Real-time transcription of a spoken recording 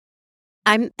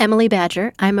I'm Emily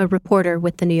Badger. I'm a reporter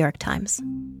with the New York Times.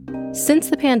 Since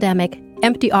the pandemic,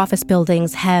 empty office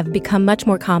buildings have become much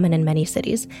more common in many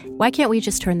cities. Why can't we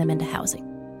just turn them into housing?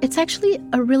 It's actually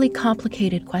a really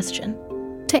complicated question.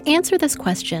 To answer this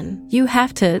question, you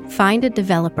have to find a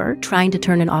developer trying to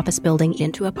turn an office building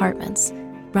into apartments,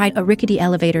 ride a rickety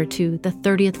elevator to the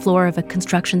 30th floor of a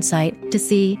construction site to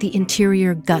see the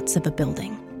interior guts of a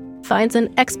building. Finds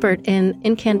an expert in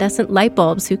incandescent light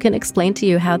bulbs who can explain to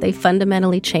you how they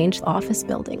fundamentally change office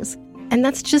buildings. And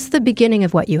that's just the beginning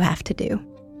of what you have to do.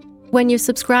 When you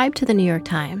subscribe to the New York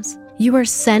Times, you are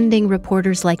sending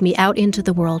reporters like me out into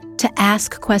the world to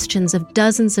ask questions of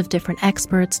dozens of different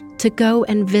experts, to go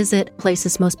and visit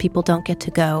places most people don't get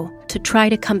to go, to try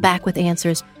to come back with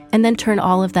answers, and then turn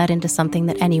all of that into something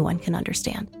that anyone can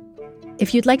understand.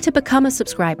 If you'd like to become a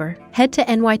subscriber, head to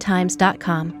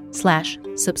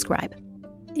nytimes.com/subscribe.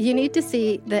 You need to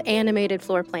see the animated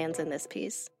floor plans in this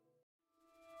piece.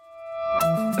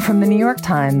 From the New York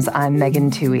Times, I'm Megan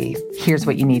Twohey. Here's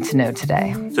what you need to know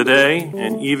today. Today,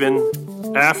 and even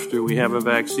after we have a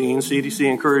vaccine, CDC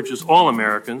encourages all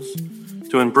Americans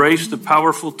to embrace the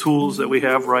powerful tools that we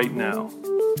have right now,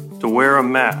 to wear a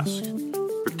mask,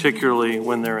 particularly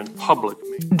when they're in public.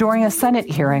 During a Senate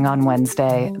hearing on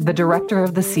Wednesday, the director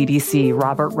of the CDC,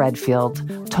 Robert Redfield,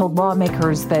 told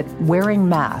lawmakers that wearing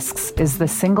masks is the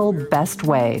single best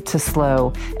way to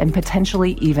slow and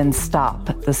potentially even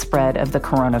stop the spread of the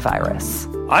coronavirus.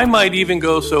 I might even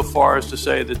go so far as to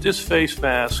say that this face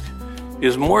mask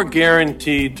is more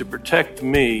guaranteed to protect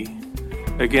me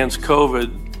against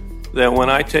COVID than when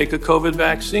I take a COVID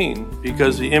vaccine,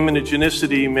 because the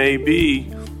immunogenicity may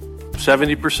be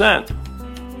 70%.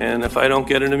 And if I don't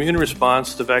get an immune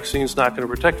response, the vaccine's not going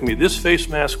to protect me. This face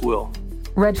mask will.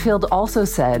 Redfield also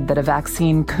said that a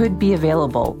vaccine could be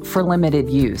available for limited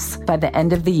use by the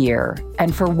end of the year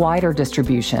and for wider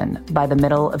distribution by the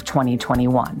middle of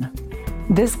 2021.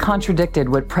 This contradicted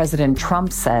what President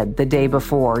Trump said the day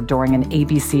before during an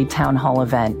ABC town hall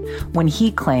event when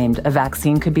he claimed a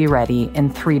vaccine could be ready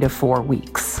in 3 to 4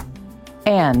 weeks.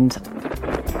 And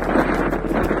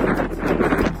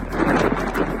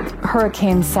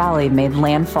Hurricane Sally made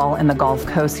landfall in the Gulf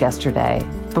Coast yesterday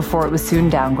before it was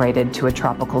soon downgraded to a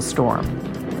tropical storm.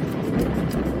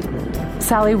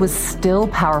 Sally was still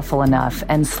powerful enough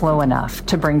and slow enough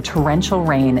to bring torrential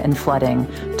rain and flooding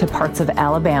to parts of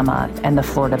Alabama and the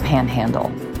Florida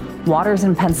Panhandle. Waters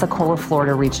in Pensacola,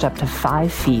 Florida reached up to 5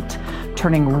 feet,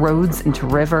 turning roads into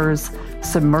rivers,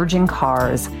 submerging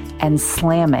cars, and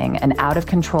slamming an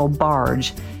out-of-control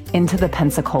barge into the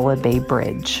Pensacola Bay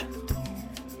Bridge.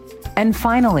 And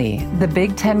finally, the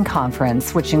Big Ten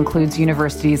Conference, which includes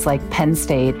universities like Penn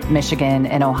State, Michigan,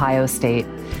 and Ohio State,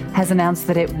 has announced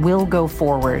that it will go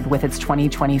forward with its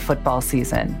 2020 football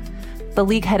season. The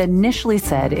league had initially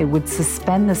said it would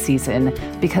suspend the season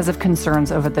because of concerns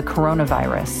over the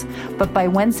coronavirus. But by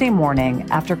Wednesday morning,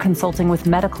 after consulting with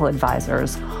medical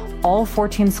advisors, all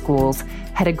 14 schools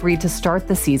had agreed to start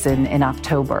the season in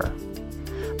October.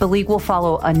 The league will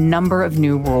follow a number of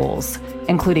new rules,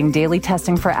 including daily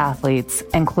testing for athletes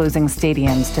and closing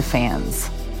stadiums to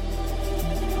fans.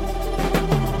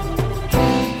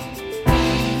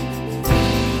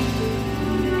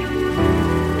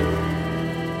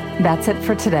 That's it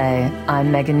for today.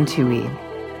 I'm Megan Twohey.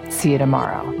 See you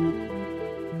tomorrow.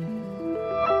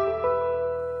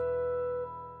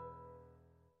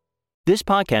 This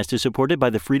podcast is supported by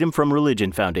the Freedom From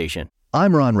Religion Foundation.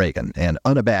 I'm Ron Reagan, an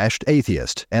unabashed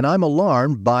atheist, and I'm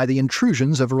alarmed by the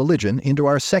intrusions of religion into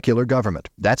our secular government.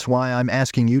 That's why I'm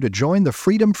asking you to join the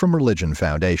Freedom From Religion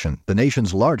Foundation, the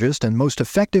nation's largest and most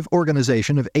effective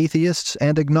organization of atheists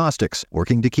and agnostics,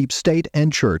 working to keep state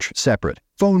and church separate.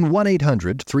 Phone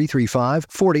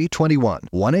 1-800-335-4021,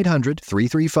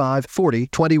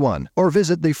 1-800-335-4021, or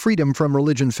visit the Freedom From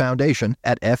Religion Foundation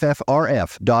at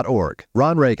ffrf.org.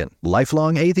 Ron Reagan,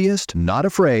 lifelong atheist, not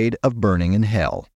afraid of burning in hell.